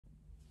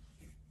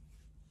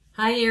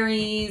Hi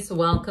Aries,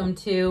 welcome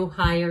to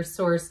Higher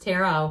Source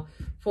Tarot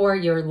for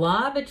your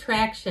Law of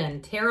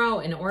Attraction Tarot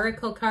and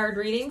Oracle card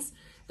readings.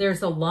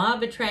 There's a Law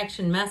of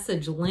Attraction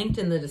message linked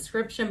in the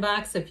description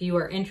box if you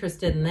are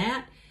interested in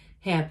that.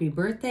 Happy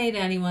birthday to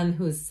anyone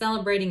who's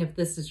celebrating if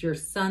this is your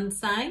sun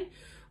sign.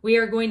 We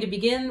are going to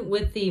begin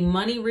with the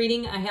money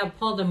reading. I have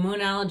pulled a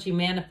Moonology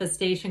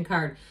Manifestation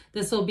card.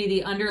 This will be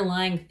the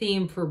underlying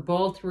theme for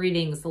both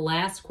readings, the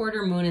last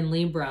quarter moon in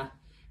Libra.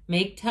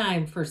 Make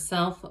time for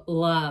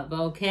self-love,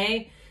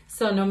 okay?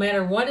 So no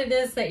matter what it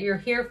is that you're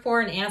here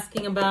for and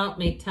asking about,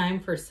 make time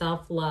for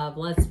self-love.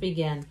 Let's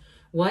begin.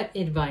 What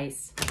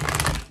advice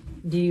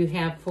do you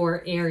have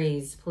for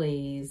Aries,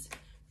 please,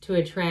 to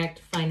attract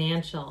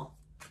financial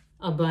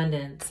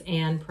abundance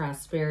and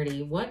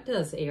prosperity? What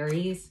does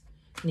Aries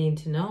need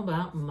to know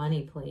about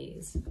money,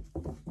 please?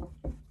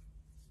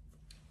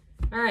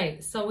 All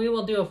right, so we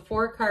will do a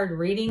 4-card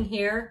reading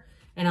here.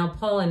 And I'll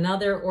pull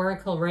another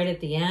oracle right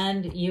at the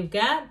end. You've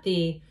got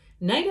the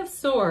Knight of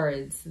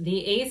Swords,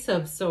 the Ace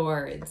of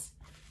Swords,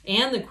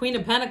 and the Queen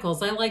of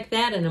Pentacles. I like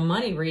that in a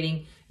money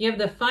reading. You have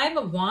the 5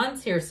 of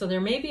Wands here, so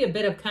there may be a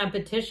bit of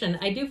competition.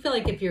 I do feel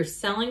like if you're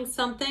selling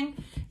something,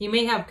 you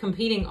may have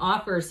competing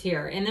offers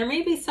here. And there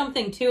may be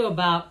something, too,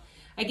 about,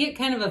 I get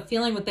kind of a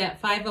feeling with that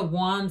 5 of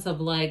Wands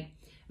of, like,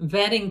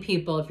 vetting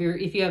people if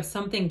you have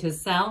something to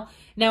sell.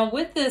 Now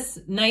with this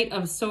Knight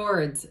of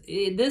Swords,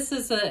 this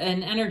is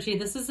an energy,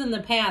 this is in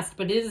the past,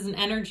 but it is an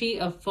energy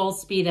of full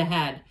speed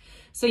ahead.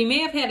 So you may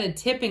have had a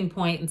tipping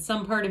point in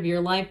some part of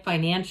your life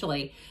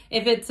financially.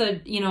 If it's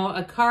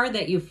a car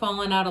that you've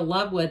fallen out of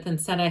love with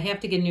and said, I have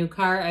to get a new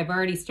car, I've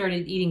already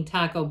started eating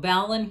Taco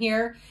Bell in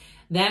here,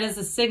 that is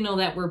a signal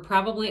that we're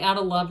probably out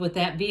of love with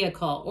that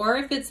vehicle. Or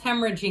if it's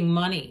hemorrhaging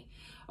money.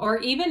 Or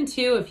even,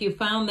 too, if you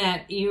found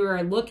that you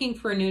are looking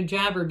for a new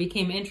job or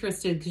became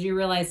interested because you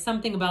realized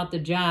something about the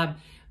job,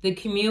 the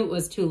commute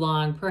was too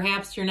long.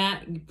 Perhaps you're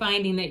not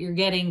finding that you're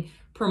getting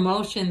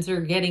promotions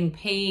or getting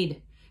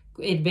paid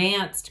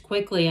advanced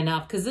quickly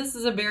enough, because this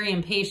is a very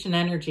impatient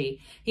energy.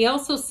 He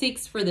also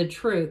seeks for the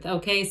truth,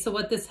 okay? So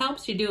what this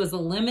helps you do is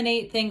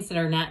eliminate things that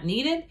are not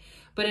needed,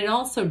 but it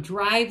also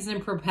drives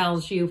and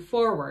propels you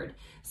forward.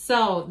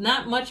 So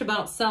not much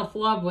about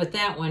self-love with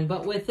that one,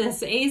 but with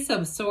this Ace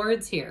of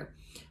Swords here,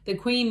 the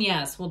Queen,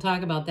 yes, we'll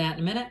talk about that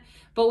in a minute.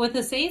 But with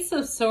this Ace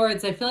of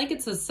Swords, I feel like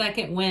it's a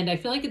second wind. I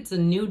feel like it's a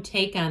new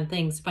take on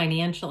things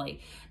financially.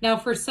 Now,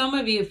 for some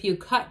of you, if you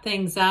cut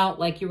things out,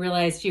 like you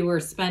realized you were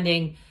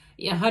spending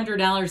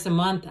 $100 a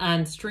month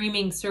on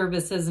streaming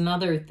services and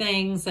other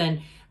things, and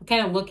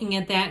kind of looking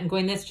at that and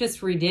going, that's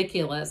just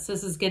ridiculous.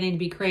 This is getting to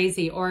be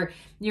crazy. Or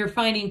you're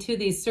finding, too,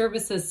 these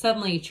services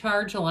suddenly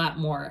charge a lot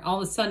more. All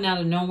of a sudden,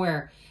 out of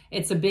nowhere,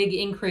 it's a big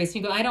increase.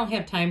 You go, I don't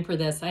have time for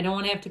this. I don't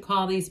want to have to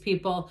call these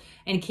people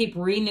and keep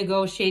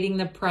renegotiating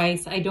the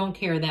price. I don't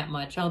care that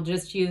much. I'll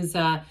just use,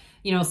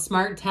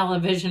 smart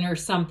television or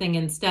something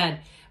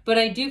instead. But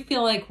I do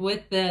feel like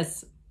with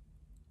this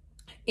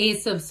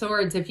Ace of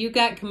Swords, if you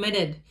got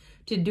committed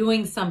to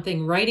doing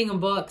something, writing a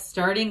book,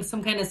 starting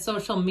some kind of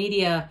social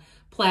media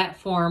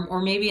platform,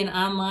 or maybe an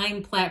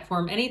online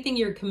platform, anything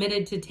you're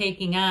committed to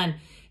taking on,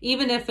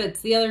 even if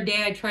it's, the other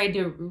day I tried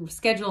to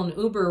schedule an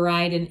Uber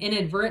ride and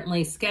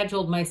inadvertently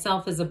scheduled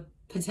myself as a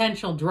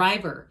potential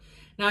driver.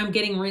 Now I'm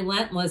getting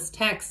relentless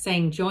texts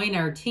saying, join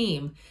our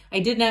team.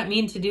 I did not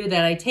mean to do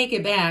that. I take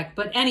it back.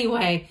 But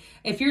anyway,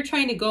 if you're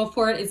trying to go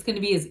for it, it's going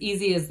to be as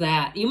easy as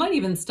that. You might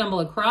even stumble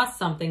across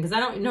something, because I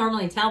don't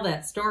normally tell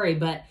that story,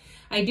 but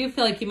I do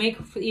feel like you may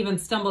even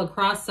stumble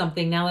across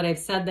something now that I've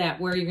said that,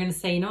 where you're going to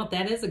say, you know what,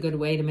 that is a good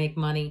way to make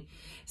money.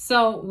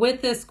 So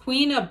with this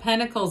Queen of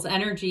Pentacles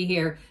energy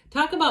here,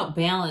 talk about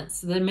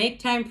balance. The make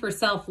time for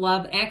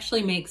self-love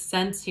actually makes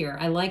sense here.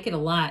 I like it a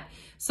lot.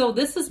 So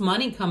this is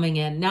money coming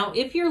in. Now,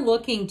 if you're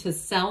looking to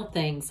sell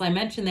things, I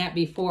mentioned that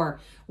before,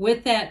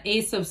 with that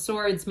Ace of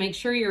Swords, make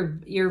sure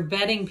you're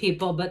vetting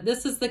people, but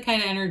this is the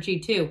kind of energy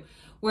too,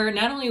 where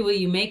not only will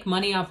you make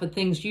money off of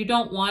things you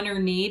don't want or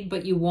need,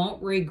 but you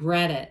won't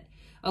regret it.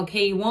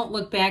 Okay, you won't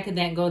look back at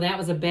that and go, that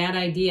was a bad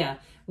idea.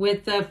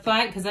 With the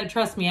 5, because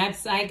trust me,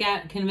 I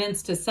got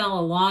convinced to sell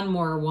a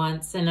lawnmower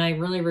once and I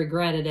really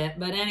regretted it.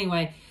 But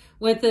anyway,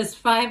 with this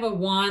 5 of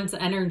Wands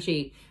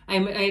energy,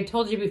 I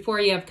told you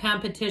before, you have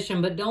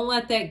competition, but don't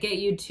let that get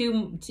you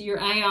to your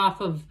eye off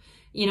of,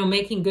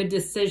 making good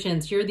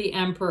decisions. You're the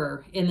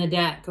Emperor in the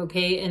deck,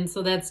 okay? And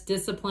so that's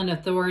discipline,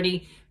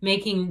 authority,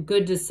 making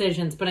good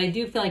decisions. But I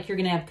do feel like you're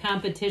going to have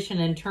competition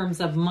in terms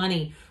of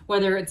money,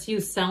 whether it's you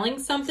selling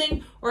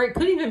something, or it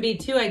could even be,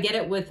 too, I get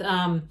it with,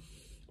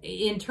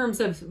 in terms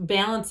of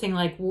balancing,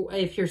 like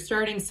if you're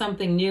starting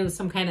something new,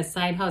 some kind of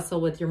side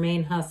hustle with your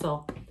main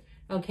hustle.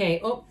 Okay.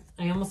 Oh,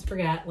 I almost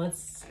forgot.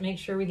 Let's make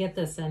sure we get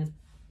this in.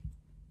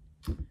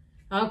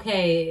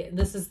 Okay.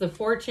 This is the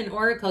Fortune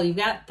Oracle. You've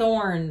got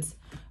thorns.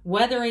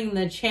 Weathering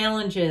the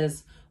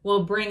challenges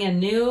will bring a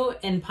new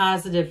and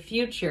positive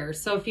future.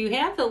 So if you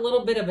have a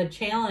little bit of a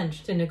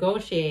challenge to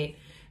negotiate,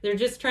 they're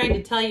just trying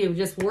to tell you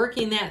just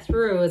working that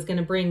through is going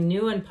to bring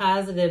new and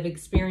positive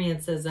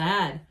experiences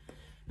ahead.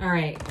 All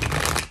right.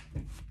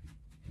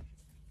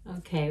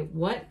 Okay,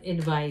 what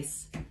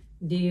advice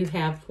do you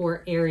have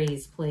for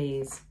Aries,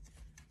 please,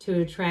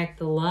 to attract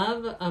the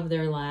love of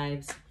their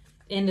lives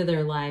into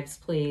their lives,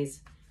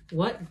 please?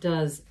 What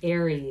does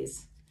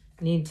Aries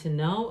need to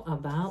know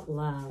about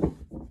love?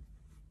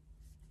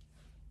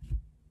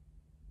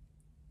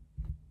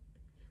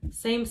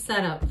 Same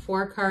setup,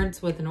 4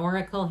 cards with an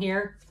oracle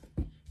here.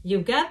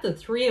 You've got the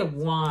 3 of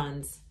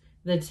Wands,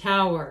 the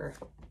Tower,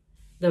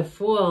 the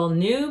Fool,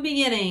 new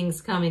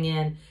beginnings coming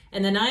in,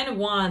 and the 9 of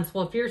Wands.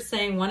 Well, if you're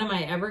saying, when am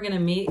I ever going to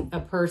meet a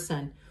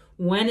person?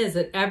 When is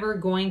it ever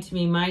going to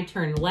be my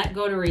turn? Let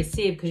go to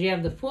receive, because you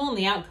have the Fool and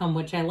the outcome,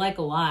 which I like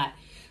a lot.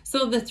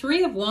 So the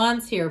 3 of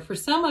Wands here, for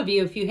some of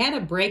you, if you had a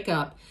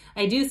breakup,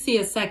 I do see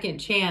a second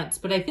chance,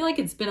 but I feel like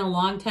it's been a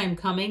long time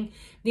coming.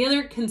 The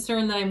other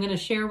concern that I'm going to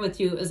share with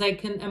you is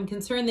I'm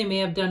concerned they may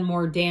have done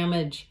more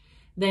damage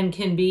than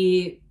can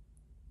be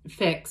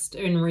fixed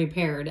and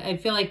repaired. I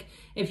feel like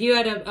if you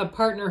had a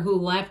partner who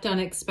left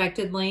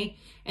unexpectedly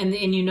and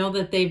you know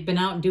that they've been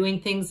out doing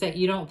things that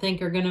you don't think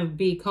are going to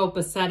be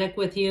copacetic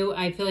with you,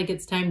 I feel like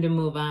it's time to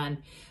move on.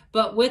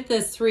 But with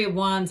this 3 of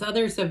Wands,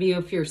 others of you,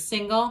 if you're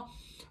single,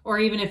 or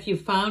even if you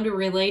found a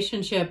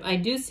relationship, I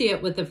do see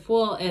it with the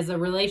Fool as a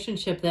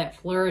relationship that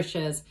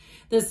flourishes.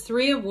 This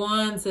 3 of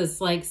Wands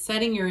is like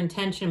setting your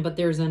intention, but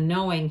there's a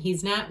knowing.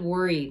 He's not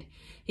worried.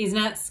 He's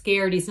not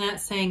scared. He's not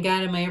saying,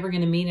 God, am I ever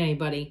going to meet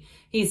anybody?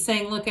 He's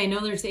saying, look, I know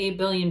there's 8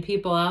 billion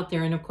people out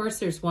there, and of course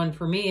there's one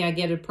for me. I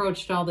get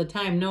approached all the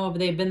time. No, have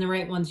they been the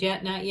right ones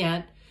yet? Not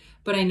yet.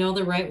 But I know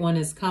the right one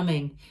is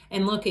coming.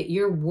 And look,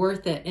 you're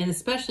worth it. And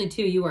especially,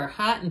 too, you are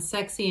hot and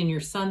sexy in your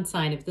sun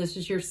sign, if this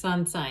is your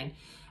sun sign.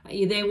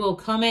 They will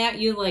come at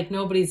you like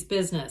nobody's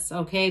business,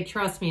 okay?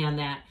 Trust me on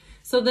that.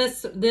 So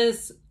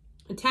this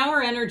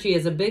Tower energy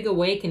is a big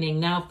awakening.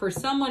 Now, for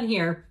someone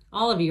here,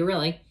 all of you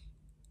really,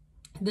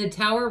 the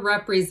Tower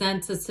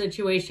represents a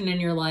situation in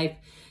your life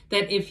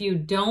that if you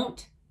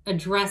don't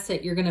address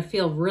it, you're going to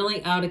feel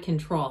really out of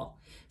control.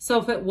 So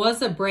if it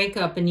was a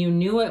breakup and you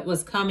knew it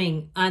was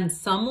coming on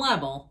some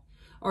level,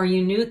 or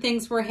you knew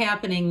things were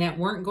happening that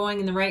weren't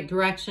going in the right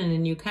direction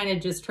and you kind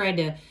of just tried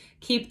to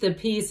keep the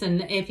peace,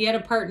 and if you had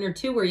a partner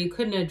too where you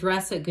couldn't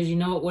address it because you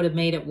know it would have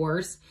made it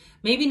worse,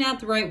 maybe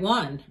not the right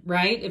one,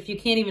 right? If you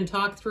can't even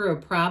talk through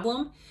a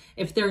problem,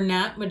 if they're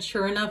not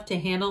mature enough to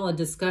handle a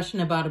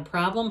discussion about a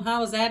problem,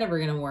 how is that ever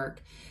going to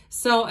work?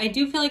 So I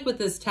do feel like with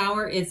this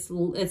Tower, it's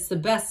the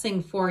best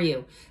thing for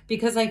you,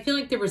 because I feel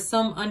like there was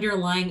some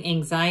underlying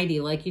anxiety,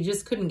 like you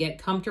just couldn't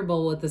get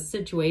comfortable with the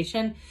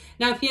situation.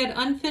 Now, if you had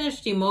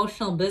unfinished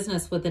emotional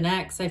business with an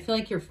ex, I feel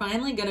like you're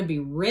finally going to be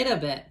rid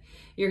of it.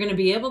 You're going to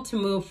be able to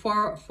move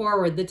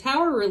forward. The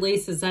Tower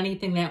releases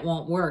anything that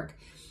won't work.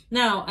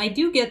 Now, I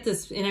do get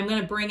this, and I'm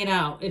going to bring it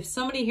out. If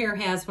somebody here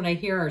has what I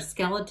hear are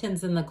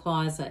skeletons in the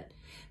closet,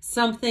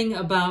 something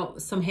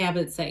about some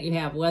habits that you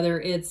have, whether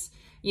it's,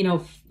 you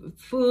know,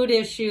 food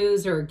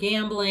issues or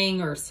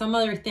gambling or some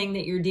other thing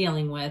that you're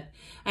dealing with,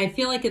 I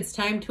feel like it's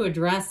time to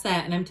address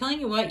that. And I'm telling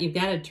you what, you've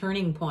got a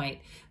turning point.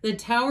 The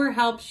Tower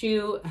helps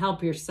you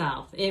help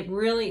yourself. It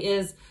really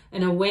is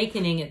an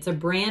awakening. It's a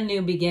brand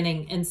new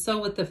beginning. And so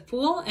with the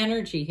Fool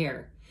energy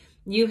here,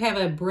 you have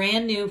a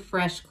brand new,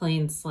 fresh,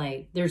 clean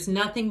slate. There's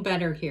nothing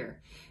better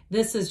here.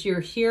 This is your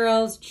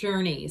hero's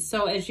journey.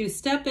 So as you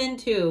step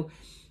into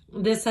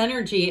this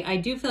energy, I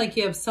do feel like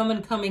you have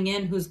someone coming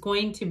in who's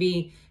going to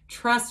be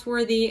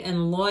trustworthy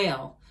and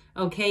loyal.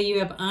 Okay, you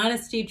have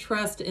honesty,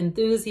 trust,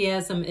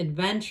 enthusiasm,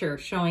 adventure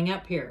showing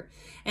up here.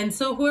 And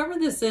so whoever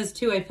this is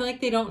too, I feel like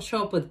they don't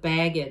show up with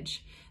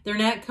baggage. They're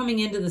not coming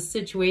into the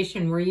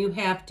situation where you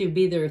have to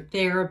be their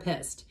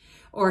therapist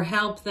or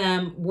help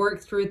them work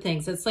through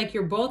things. It's like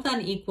you're both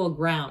on equal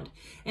ground.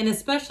 And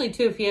especially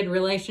too, if you had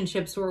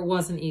relationships where it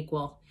wasn't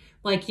equal,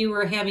 like you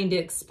were having to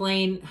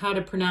explain how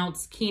to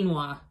pronounce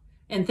quinoa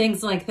and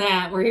things like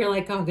that, where you're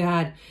like, oh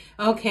God,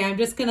 okay, I'm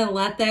just gonna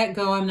let that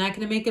go. I'm not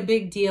gonna make a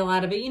big deal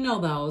out of it. You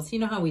know those, you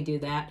know how we do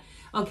that.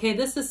 Okay,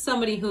 this is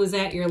somebody who's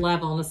at your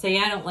level and to say,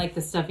 I don't like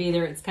this stuff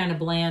either. It's kind of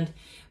bland.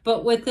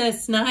 But with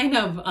this 9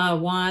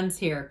 of Wands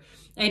here,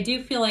 I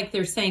do feel like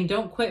they're saying,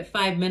 don't quit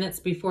 5 minutes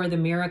before the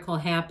miracle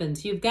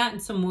happens. You've gotten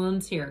some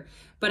wounds here.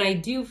 But I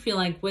do feel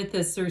like with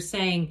this, they're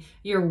saying,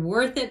 you're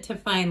worth it to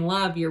find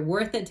love. You're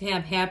worth it to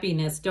have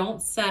happiness.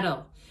 Don't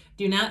settle.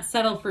 Do not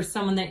settle for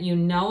someone that you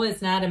know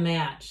is not a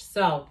match.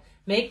 So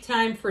make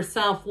time for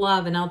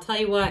self-love. And I'll tell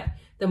you what,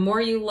 the more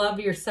you love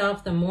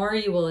yourself, the more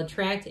you will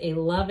attract a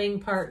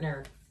loving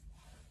partner.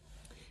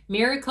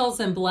 Miracles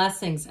and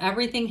blessings.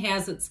 Everything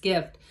has its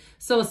gift.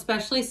 So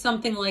especially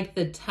something like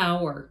the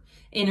Tower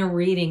in a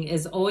reading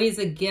is always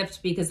a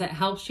gift because it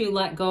helps you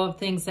let go of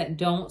things that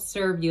don't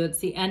serve you. It's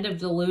the end of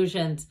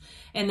delusions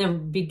and the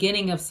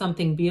beginning of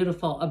something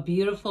beautiful, a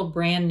beautiful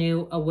brand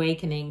new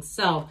awakening.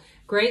 So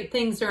great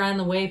things are on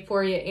the way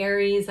for you,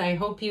 Aries. I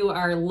hope you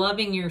are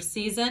loving your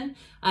season.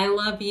 I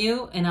love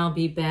you, and I'll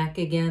be back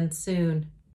again soon.